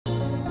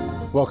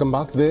Welcome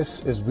back. This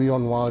is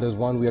WION World as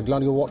One. We are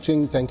glad you're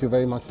watching. Thank you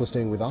very much for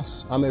staying with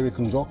us. I'm Eric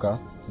Njoka.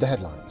 The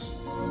headlines.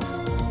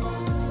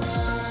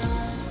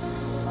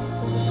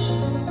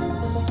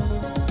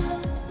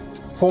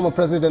 Former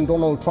President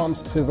Donald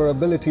Trump's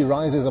favorability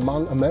rises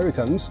among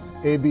Americans.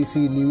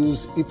 ABC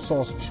News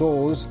Ipsos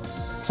shows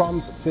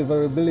Trump's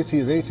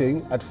favorability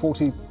rating at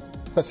 40%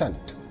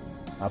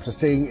 after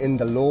staying in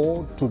the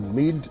low to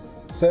mid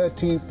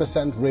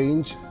 30%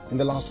 range in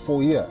the last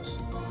 4 years.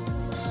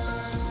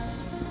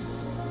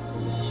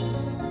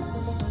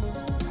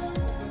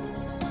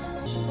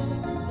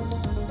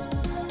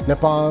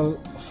 Nepal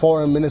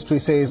Foreign Ministry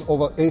says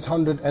over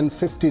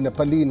 850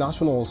 Nepali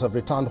nationals have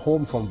returned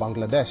home from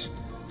Bangladesh.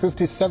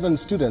 57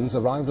 students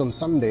arrived on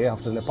Sunday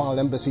after Nepal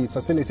embassy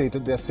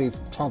facilitated their safe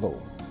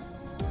travel.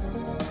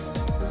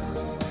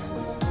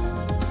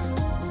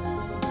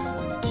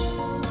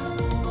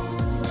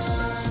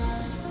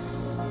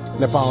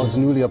 Nepal's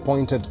newly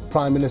appointed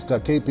Prime Minister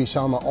KP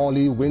Sharma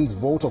Oli wins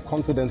vote of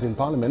confidence in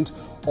Parliament.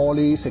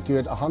 Oli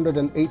secured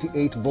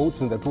 188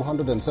 votes in the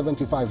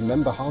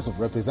 275-member House of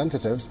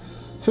Representatives,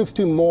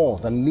 50 more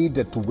than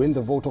needed to win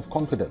the vote of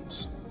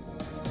confidence.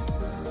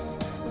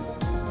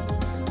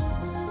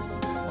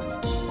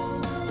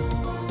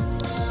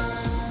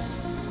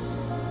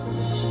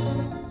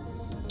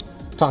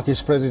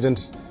 Turkish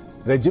President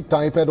Recep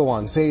Tayyip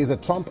Erdogan says the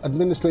Trump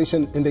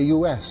administration in the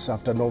US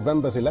after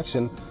November's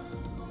election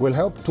will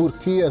help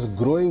Turkey's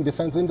growing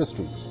defense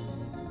industry.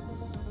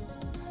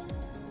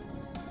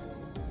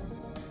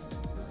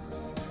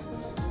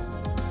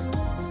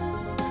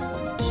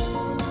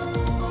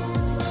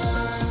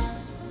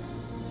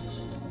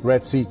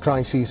 Red Sea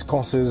crisis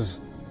causes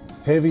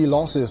heavy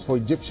losses for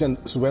Egyptian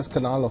Suez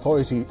Canal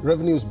Authority.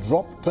 Revenues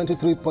dropped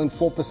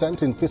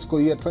 23.4% in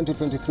fiscal year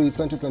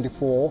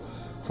 2023-2024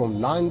 from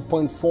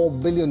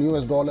 $9.4 billion to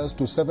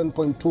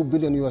 $7.2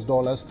 billion.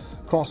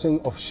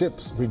 Crossing of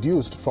ships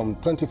reduced from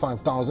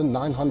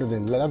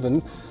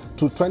 25,911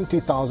 to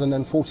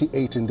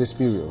 20,048 in this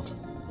period.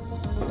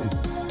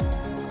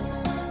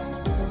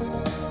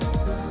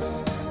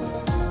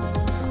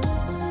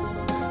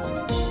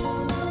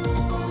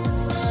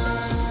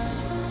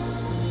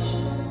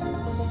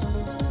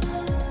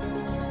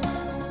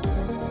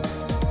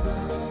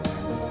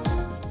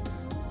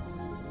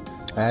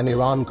 And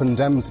Iran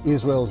condemns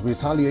Israel's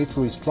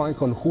retaliatory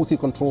strike on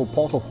Houthi-controlled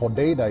port of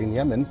Hodeidah in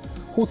Yemen.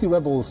 Houthi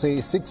rebels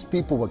say 6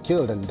 people were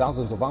killed and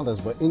dozens of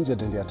others were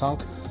injured in the attack.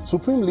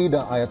 Supreme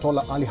Leader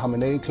Ayatollah Ali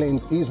Khamenei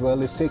claims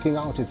Israel is taking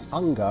out its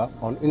anger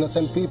on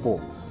innocent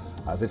people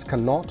as it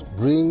cannot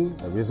bring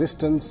the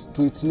resistance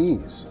to its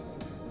knees.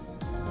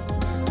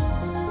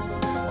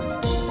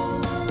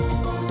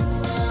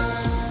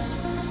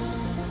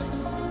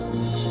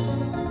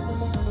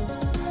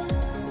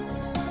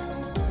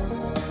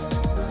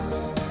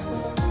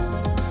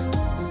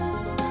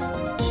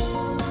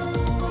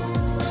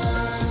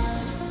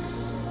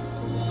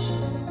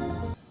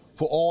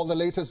 For all the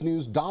latest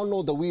news,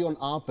 download the WION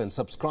app and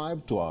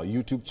subscribe to our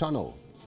YouTube channel.